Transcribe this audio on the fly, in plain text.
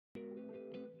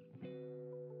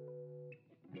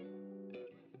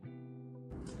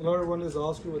Hello everyone, this is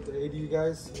Oscar with the ADU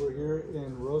guys. We're here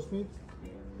in Rosemead.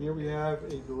 Here we have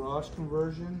a garage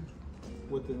conversion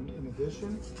with an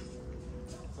addition.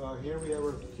 Here we have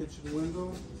our kitchen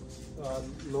window,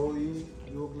 low E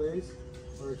dual glaze,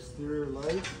 our exterior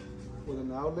light with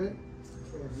an outlet.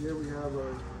 And here we have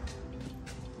our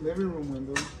living room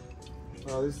window.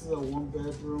 This is a one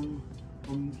bedroom,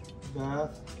 one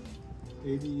bath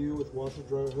ADU with washer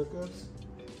dryer hookups.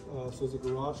 So it's a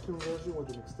garage conversion with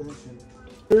an extension.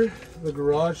 Here, the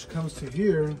garage comes to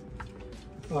here.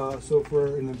 So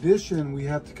for an addition, we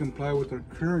have to comply with our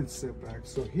current setback.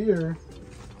 So here,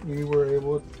 we were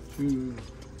able to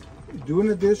do an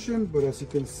addition, but as you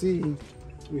can see,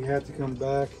 we had to come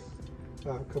back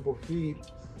a couple feet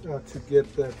to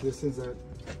get that distance that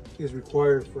is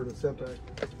required for the setback.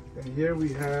 And here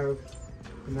we have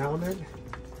an outlet.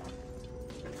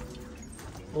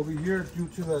 Over here, due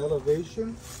to the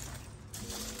elevation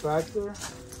factor,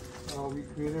 we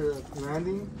created a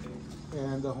landing,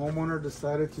 and the homeowner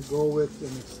decided to go with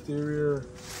an exterior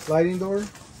sliding door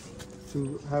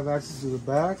to have access to the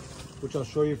back, which I'll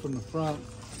show you from the front.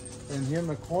 And here in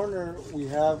the corner, we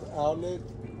have outlet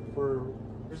for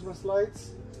Christmas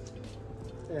lights.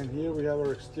 And here we have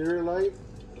our exterior light.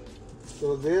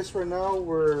 So this right now,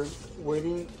 we're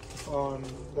waiting on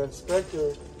the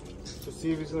inspector to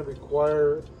see if he's going to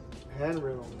require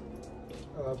handrail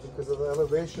because of the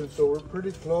elevation. So we're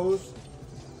pretty close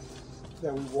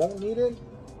that we won't need it,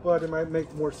 but it might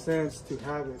make more sense to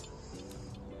have it.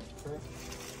 Okay.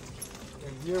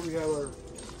 And here we have our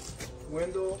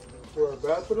window for our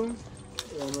bathroom,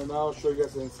 and right now I'll show you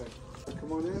guys the inside.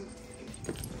 Come on in.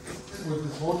 With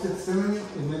this vaulted ceiling,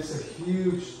 it makes a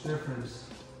huge difference.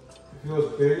 It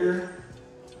feels bigger.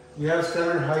 You have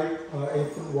standard height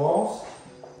 8-foot walls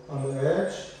on the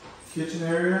edge. Kitchen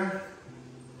area,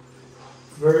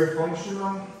 very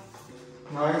functional.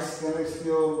 Nice stainless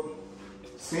steel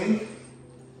sink,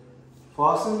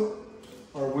 faucet,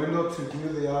 our window to view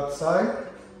the outside.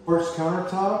 Porch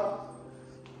countertop,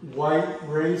 white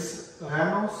raised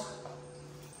panels.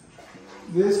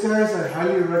 This, guys, I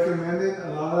highly recommend it. A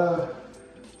lot of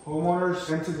homeowners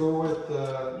tend to go with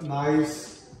the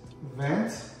nice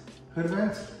vent, hood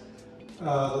vent.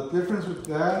 The difference with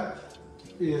that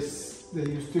is that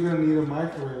you're still gonna need a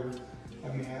microwave. I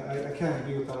mean, I can't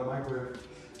be without a microwave.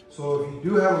 So if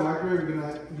you do have a microwave, you're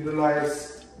gonna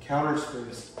utilize counter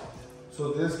space.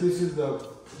 So this gives you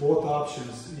both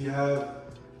options. You have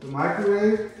the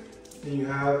microwave and you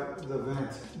have the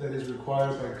vent that is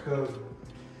required by code.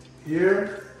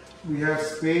 Here we have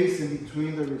space in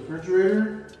between the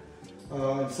refrigerator.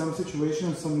 In some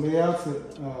situations, some layouts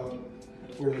that,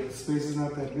 where the space is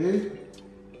not that big,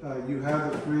 you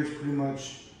have the fridge pretty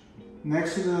much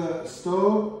next to the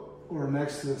stove or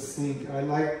next to the sink. I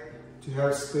like to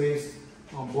have space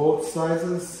on both sides of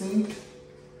the sink,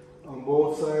 on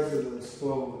both sides of the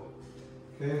stove.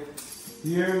 Okay.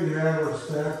 Here we have our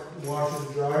stack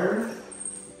washer dryer.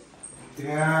 We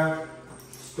have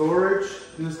storage.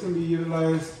 This can be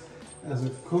utilized as a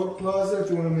coat closet if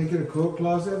you want to make it a coat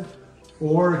closet,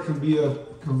 or it can be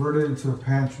converted into a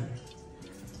pantry.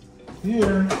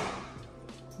 Here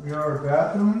we have our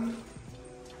bathroom.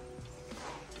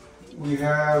 We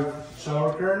have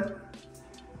shower curtain.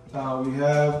 We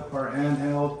have our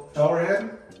handheld shower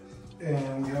head,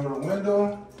 and we have our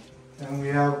window, and we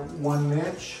have one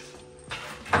niche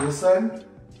this side.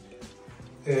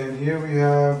 And here we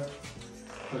have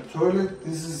a toilet.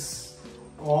 This is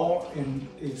all in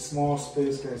a small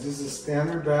space, guys. This is a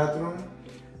standard bathroom.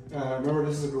 Remember,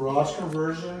 this is a garage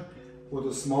conversion with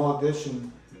a small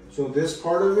addition. So this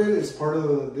part of it is part of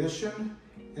the addition,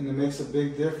 and it makes a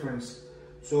big difference.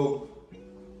 So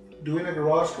doing a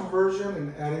garage conversion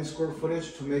and adding square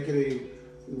footage to make it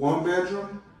a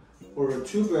 1-bedroom or a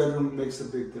 2-bedroom makes a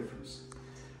big difference.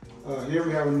 Here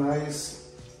we have a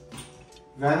nice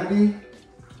vanity,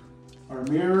 our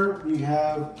mirror. We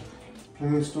have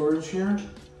plenty of storage here.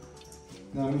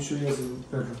 Now let me show you guys the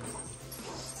bedroom.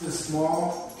 It's a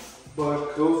small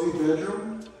but cozy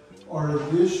bedroom. Our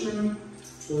addition,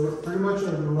 so pretty much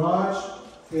our garage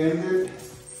ended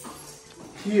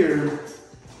here.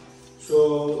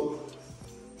 So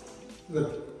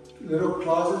the little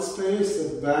closet space,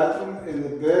 the bathroom, and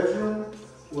the bedroom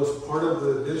was part of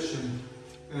the addition.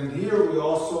 And here we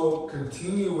also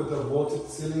continue with the vaulted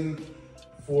ceiling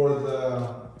for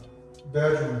the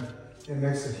bedroom. It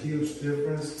makes a huge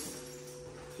difference.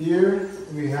 Here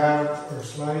we have our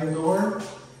sliding door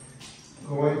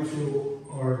going to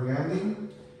our landing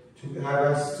to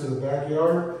add access to the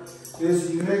backyard. This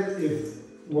unit, if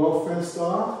well fenced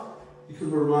off, you can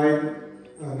provide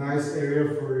a nice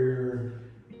area for your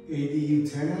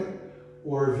ADU tenant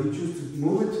or if you choose to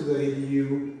move it to the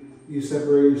ADU, you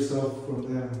separate yourself from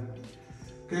them.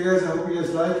 Okay guys, I hope you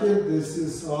guys like it. This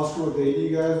is Oscar with the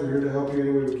ADU guys. We're here to help you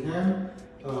any way we can.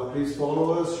 Please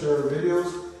follow us, share our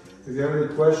videos. If you have any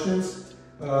questions,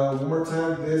 one more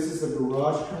time, this is a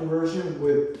garage conversion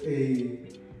with an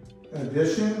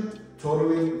addition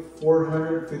totaling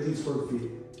 450 square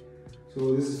feet.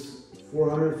 So this is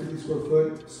 450 square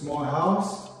foot, small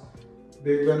house,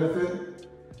 big benefit.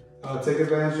 Take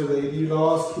advantage of the ADU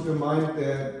laws. Keep in mind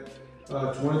that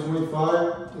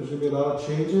 2025, there's gonna be a lot of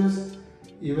changes.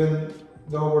 Even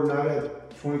though we're not at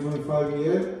 2025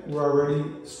 yet, we're already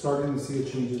starting to see the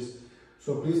changes.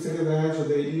 So please take advantage of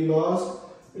the ADU laws.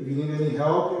 If you need any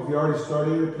help, if you already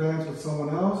started your plans with someone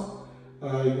else,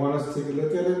 you want us to take a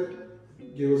look at it,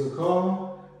 give us a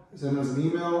call, send us an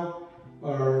email,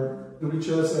 or reach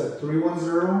us at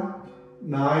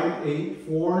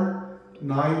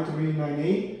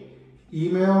 310-984-9398.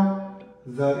 Email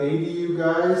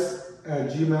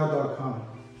theaduguys@gmail.com.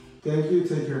 Thank you,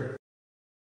 take care.